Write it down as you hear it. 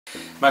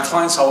My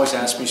clients always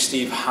ask me,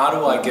 Steve, how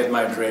do I get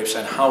my drapes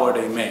and how are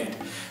they made?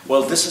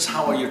 Well, this is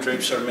how your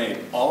drapes are made.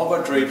 All of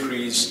our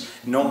draperies,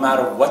 no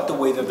matter what the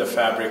weight of the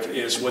fabric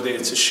is, whether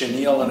it's a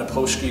chenille and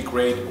upholstery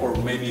grade or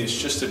maybe it's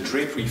just a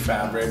drapery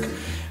fabric,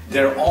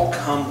 they all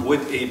come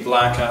with a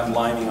blackout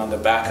lining on the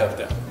back of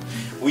them.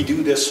 We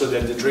do this so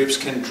that the drapes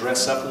can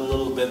dress up a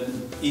little bit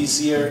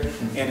easier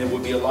and it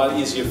would be a lot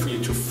easier for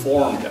you to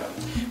form them.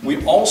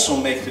 We also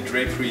make the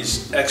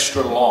draperies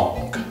extra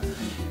long.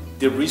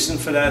 The reason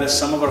for that is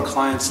some of our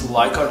clients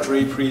like our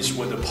draperies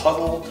with a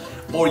puddle,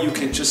 or you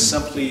can just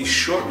simply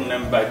shorten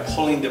them by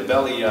pulling the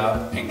belly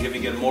up and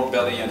giving it more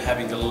belly and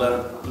having a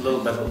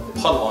little bit of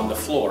puddle on the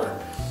floor.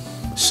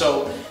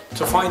 So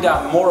to find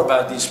out more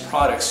about these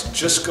products,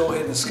 just go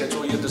ahead and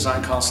schedule your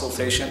design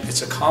consultation.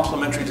 It's a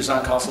complimentary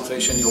design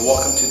consultation. You're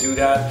welcome to do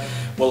that.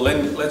 We'll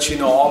then let you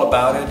know all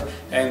about it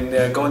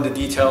and go into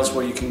details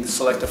where you can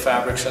select the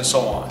fabrics and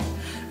so on.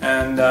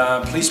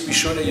 And please be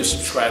sure that you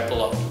subscribe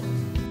below.